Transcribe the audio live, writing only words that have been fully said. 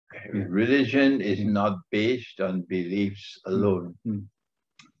Religion is not based on beliefs alone.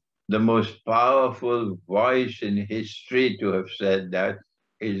 The most powerful voice in history to have said that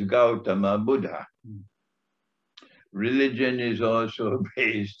is Gautama Buddha. Religion is also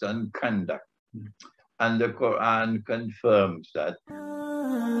based on conduct, and the Quran confirms that.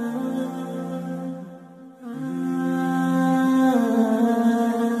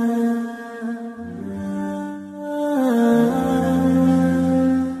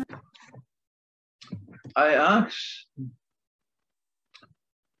 I asked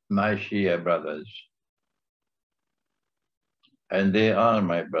my Shia brothers, and they are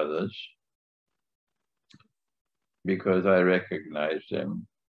my brothers because I recognize them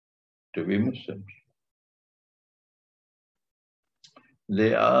to be Muslims.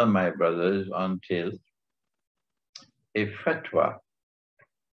 They are my brothers until a fatwa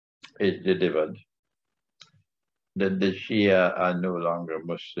is delivered that the Shia are no longer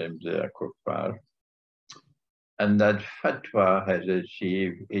Muslims, they are kuffar, and that fatwa has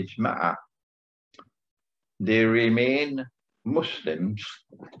achieved ijma'a. They remain Muslims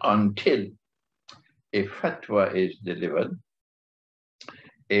until a fatwa is delivered,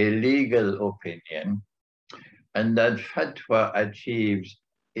 a legal opinion, and that fatwa achieves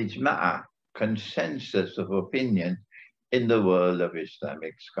ijma'a, consensus of opinion in the world of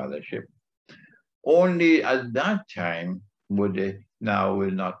Islamic scholarship. Only at that time would it now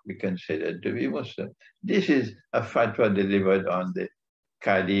will not be considered to be Muslim. This is a fatwa delivered on the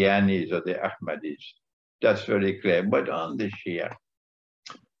Qadianis or the Ahmadis. That's very clear. But on the Shia,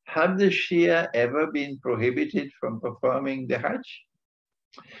 have the Shia ever been prohibited from performing the Hajj?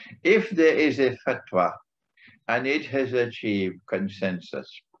 If there is a fatwa and it has achieved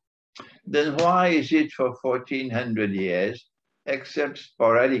consensus, then why is it for 1400 years, except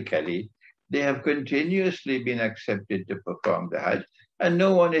sporadically, they have continuously been accepted to perform the Hajj, and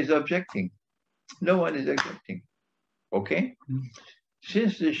no one is objecting. No one is objecting. Okay?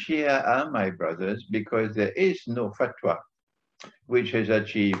 Since the Shia are my brothers, because there is no fatwa which has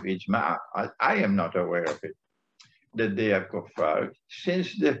achieved ijma', I am not aware of it, that they are kuffar.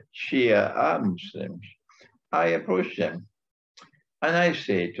 Since the Shia are Muslims, I approach them and I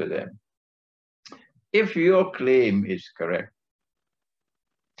say to them, if your claim is correct,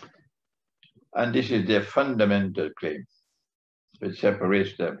 and this is their fundamental claim, which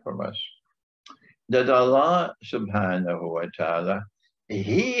separates them from us, that Allah subhanahu wa ta'ala,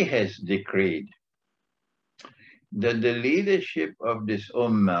 He has decreed that the leadership of this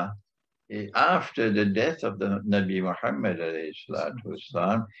ummah after the death of the Nabi Muhammad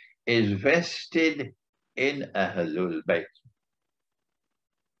والسلام, is vested in Ahlul Bayt.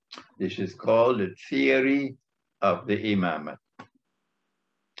 This is called the theory of the Imamah.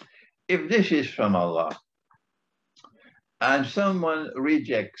 If this is from Allah and someone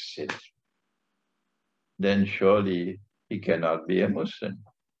rejects it, then surely he cannot be a Muslim.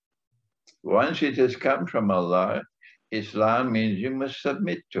 Once it has come from Allah, Islam means you must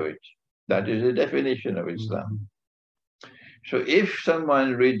submit to it. That is the definition of Islam. So if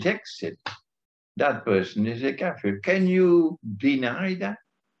someone rejects it, that person is a kafir. Can you deny that?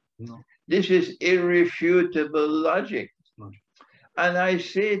 No. This is irrefutable logic. And I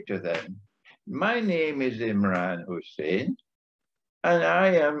say to them, my name is Imran Hosein, and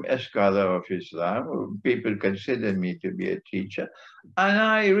I am a scholar of Islam. People consider me to be a teacher, and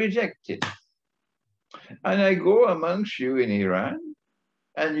I reject it. And I go amongst you in Iran,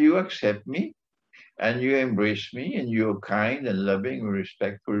 and you accept me, and you embrace me, and you're kind and loving and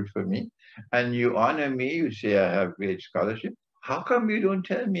respectful for me, and you honor me, you say I have great scholarship. How come you don't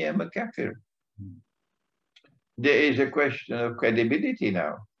tell me I'm a kafir? There is a question of credibility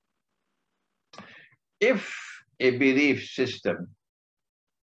now. If a belief system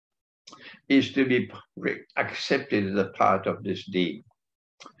is to be accepted as a part of this deen,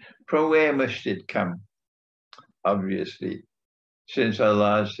 from where must it come? Obviously, since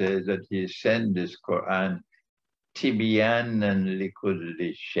Allah says that He sent this Quran, Tibyanan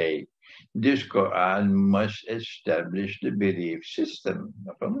likulli shay, this Quran must establish the belief system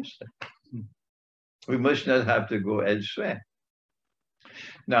of a Muslim. We must not have to go elsewhere.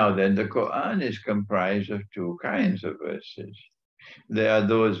 Now then, the Quran is comprised of two kinds of verses. There are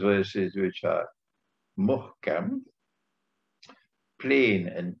those verses which are muhkam, plain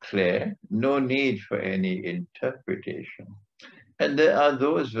and clear, no need for any interpretation. And there are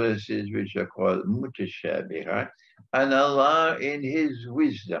those verses which are called mutashabihat, and Allah in His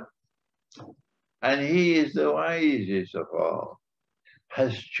wisdom, and He is the wisest of all,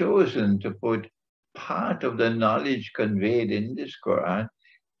 has chosen to put part of the knowledge conveyed in this Quran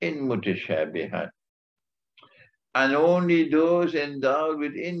in mutashabihat. And only those endowed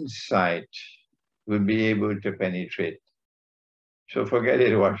with insight will be able to penetrate. So forget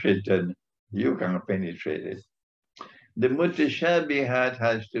it, Washington. You can't penetrate it. The mutashabihat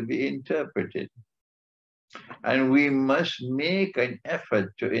has to be interpreted. And we must make an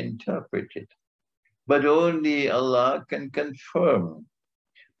effort to interpret it. But only Allah can confirm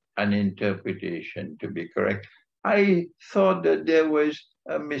an interpretation to be correct. I thought that there was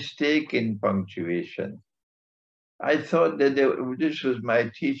a mistake in punctuation. I thought that this was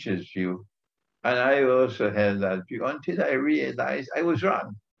my teacher's view. And I also held that view until I realized I was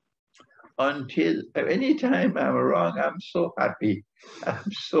wrong. Until anytime I'm wrong, I'm so happy.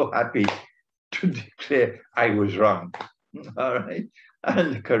 I'm so happy to declare I was wrong. All right.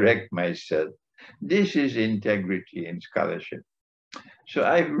 And correct myself. This is integrity in scholarship. So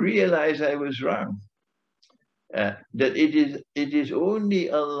I've realized I was wrong. That it is only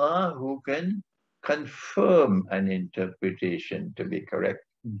Allah who can confirm an interpretation to be correct.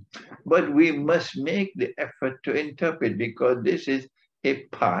 But we must make the effort to interpret, because this is a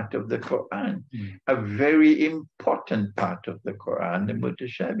part of the Quran, a very important part of the Quran, the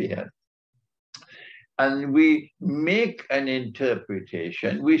mutashabihat. And we make an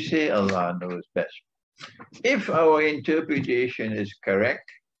interpretation, we say Allah knows best. If our interpretation is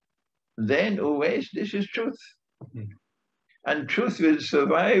correct, then always this is truth. And truth will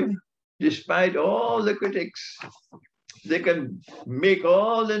survive despite all the critics. They can make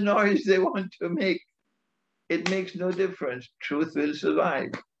all the noise they want to make. It makes no difference. Truth will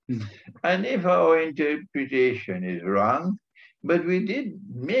survive. And if our interpretation is wrong, but we did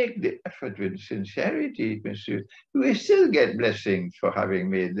make the effort with sincerity, monsieur, we still get blessings for having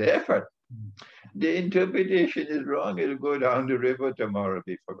made the effort. The interpretation is wrong, it'll go down the river tomorrow,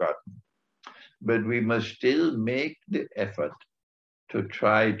 be forgotten. But we must still make the effort to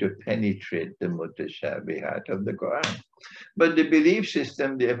try to penetrate the mutashabihat of the Quran. But the belief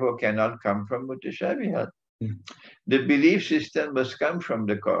system, therefore, cannot come from mutashabihat. The belief system must come from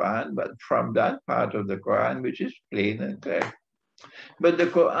the Quran, but from that part of the Quran which is plain and clear. But the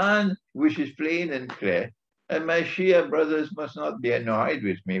Quran, which is plain and clear, and my Shia brothers must not be annoyed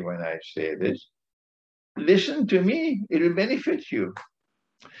with me when I say this. Listen to me, it will benefit you.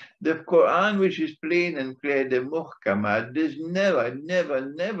 The Quran, which is plain and clear, the muhkamat, does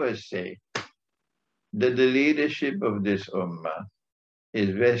never say that the leadership of this ummah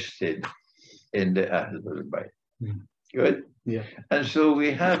is vested in the Ahlul Bayt. Good? Yeah. And so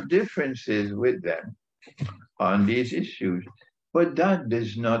we have differences with them on these issues. But that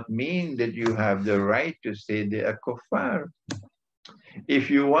does not mean that you have the right to say they are kuffar. If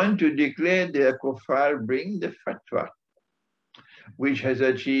you want to declare they are kuffar, bring the fatwa, which has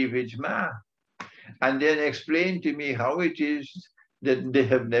achieved ijma, and then explain to me how it is that they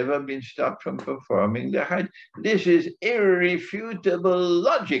have never been stopped from performing the Hajj. This is irrefutable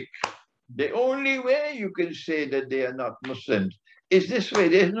logic. The only way you can say that they are not Muslims is this way.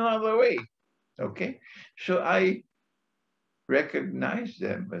 There's no other way. Okay? So I recognize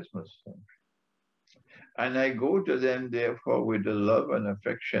them as Muslims. And I go to them, therefore, with the love and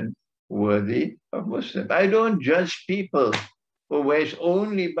affection worthy of Muslims. I don't judge people always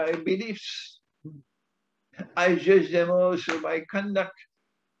only by beliefs. I judge them also by conduct.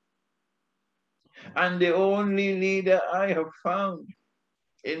 And the only leader I have found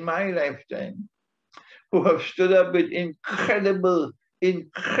in my lifetime who have stood up with incredible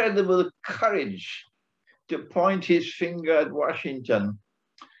courage to point his finger at Washington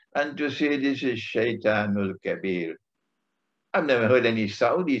and to say this is Shaitanul Kabir. I've never heard any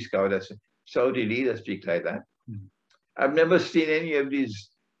Saudi leaders speak like that. I've never seen any of these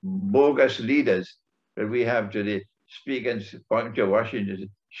bogus leaders that we have today speak and point to Washington,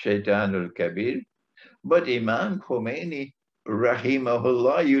 Shaitanul Kabir. But Imam Khomeini,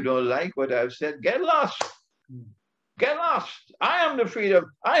 Rahimahullah, you don't like what I've said, get lost. Get lost. I have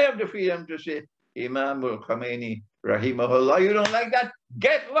the freedom to say, Imam Khomeini, Rahimahullah, you don't like that?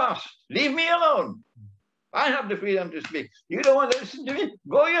 Get lost. Leave me alone. I have the freedom to speak. You don't want to listen to me?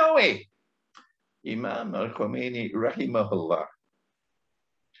 Go your way. Imam al-Khomeini, Rahimahullah,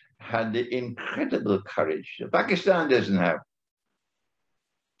 had the incredible courage that Pakistan doesn't have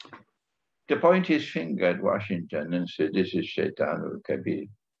to point his finger at Washington and say, this is Shaitanul Kabir.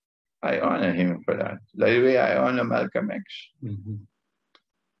 I honor him for that. The way I honor Malcolm X.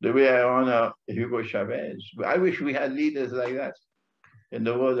 The way I honor Hugo Chavez. I wish we had leaders like that in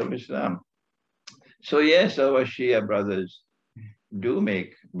the world of Islam. So yes, our Shia brothers do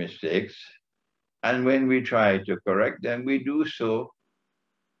make mistakes. And when we try to correct them, we do so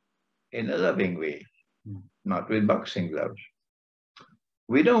in a loving way, not with boxing gloves.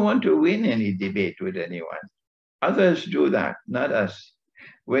 We don't want to win any debate with anyone. Others do that, not us.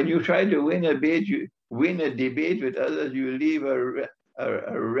 When you try to win a debate with others, you leave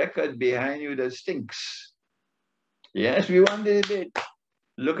a record behind you that stinks. Yes, we won the debate.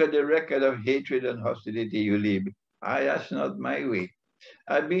 Look at the record of hatred and hostility you leave. That's not my way.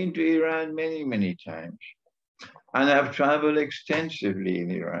 I've been to Iran many, many times, and I've traveled extensively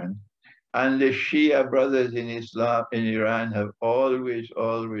in Iran. And the Shia brothers in Islam in Iran have always,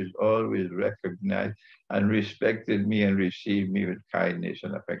 always, always recognized and respected me and received me with kindness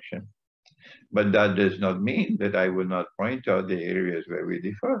and affection. But that does not mean that I will not point out the areas where we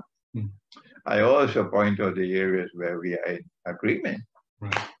differ. I also point out the areas where we are in agreement.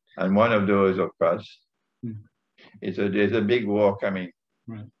 Right. And one of those, of course, is that there's a big war coming.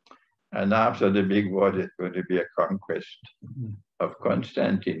 Right. And after the big war, there's going to be a conquest of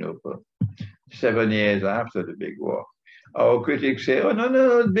Constantinople, 7 years after the big war. Our critics say, oh, no,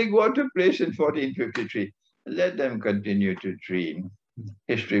 no, the big war took place in 1453. Let them continue to dream.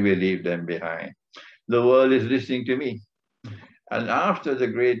 History will leave them behind. The world is listening to me. And after the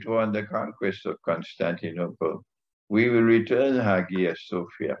Great War and the conquest of Constantinople, we will return Hagia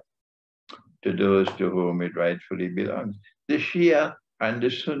Sophia to those to whom it rightfully belongs. The Shia and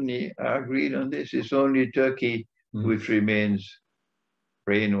the Sunni are agreed on this. It's only Turkey which remains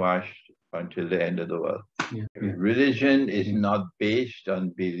brainwashed until the end of the world. Yeah. Religion is not based on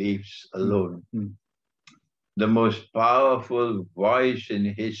beliefs alone. The most powerful voice in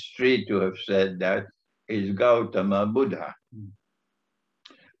history to have said that is Gautama Buddha.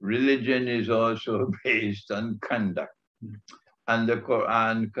 Religion is also based on conduct. And the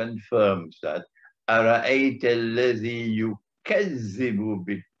Quran confirms that. أَرَأَيْتَ الَّذِي يُكَذِّبُ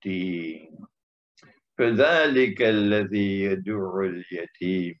بِالدِّينِ فَذَلِكَ الَّذِي يَدُعُّ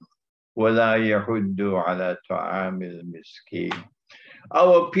الْيَتِيمَ وَلَا يَحُدُّ عَلَى طَعَامِ الْمِسْكِينِ.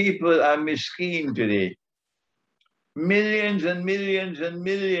 Our people are miskeen today. Millions and millions and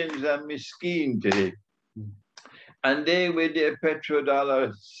millions are miskeen today. And they, with their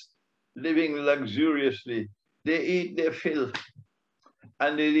petrodollars, living luxuriously, they eat their fill.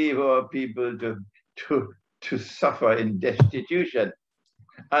 And they leave our people to suffer in destitution.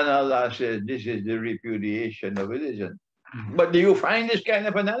 And Allah says, this is the repudiation of religion. But do you find this kind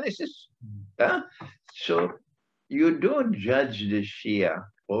of analysis? Huh? So you don't judge the Shia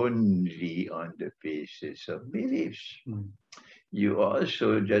only on the basis of beliefs. You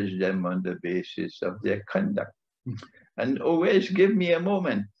also judge them on the basis of their conduct. And always give me a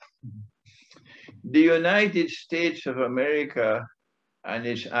moment. The United States of America and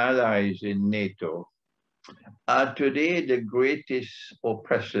its allies in NATO are today the greatest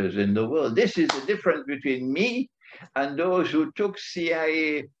oppressors in the world. This is the difference between me and those who took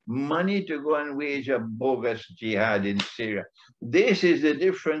CIA money to go and wage a bogus jihad in Syria. This is the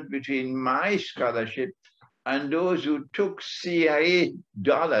difference between my scholarship and those who took CIA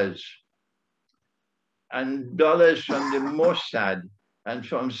dollars and dollars from the Mossad and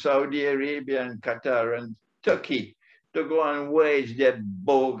from Saudi Arabia and Qatar and Turkey to go and wage their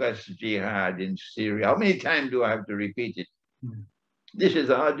bogus jihad in Syria. How many times do I have to repeat it? This is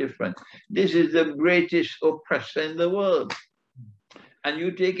our difference. This is the greatest oppressor in the world. And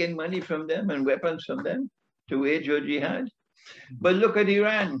you taking money from them and weapons from them to wage your jihad? But look at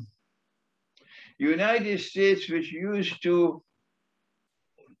Iran. United States, which used to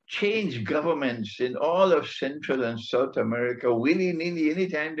change governments in all of Central and South America willy-nilly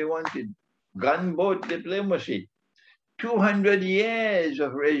anytime they wanted. Gunboat diplomacy. 200 years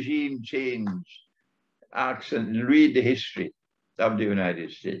of regime change. Ask and read the history of the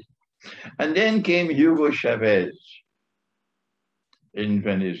United States. And then came Hugo Chavez in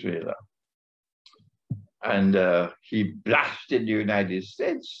Venezuela. And he blasted the United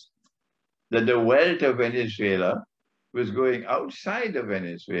States that the wealth of Venezuela was going outside of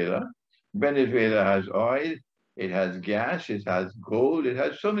Venezuela. Venezuela has oil, it has gas, it has gold, it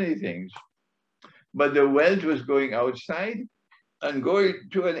has so many things. But the wealth was going outside and going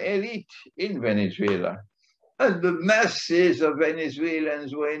to an elite in Venezuela. And the masses of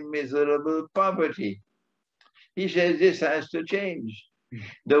Venezuelans were in miserable poverty. He says this has to change.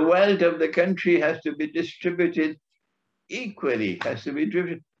 The wealth of the country has to be distributed equally, has to be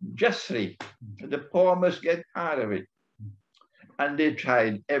distributed justly. The poor must get part of it. And they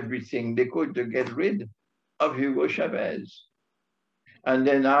tried everything they could to get rid of Hugo Chavez. And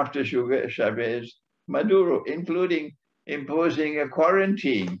then after Hugo Chavez, Maduro, including imposing a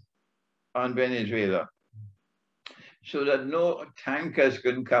quarantine on Venezuela so that no tankers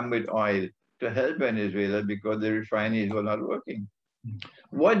can come with oil to help Venezuela because the refineries were not working.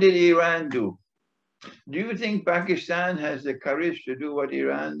 What did Iran do? Do you think Pakistan has the courage to do what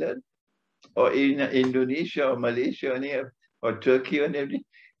Iran did? or in Indonesia or Malaysia or Turkey or anything.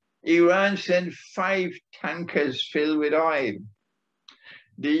 Iran sent 5 tankers filled with oil.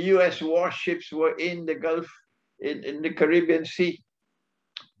 The US warships were in the Gulf, in the Caribbean Sea.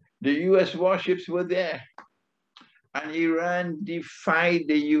 The US warships were there. And Iran defied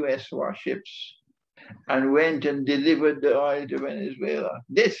the US warships and went and delivered the oil to Venezuela.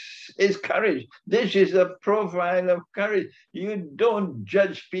 This is courage. This is a profile of courage. You don't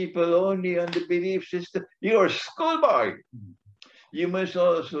judge people only on the belief system. You're a schoolboy. You must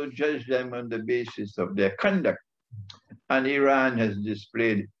also judge them on the basis of their conduct. And Iran has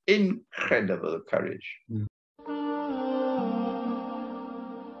displayed incredible courage.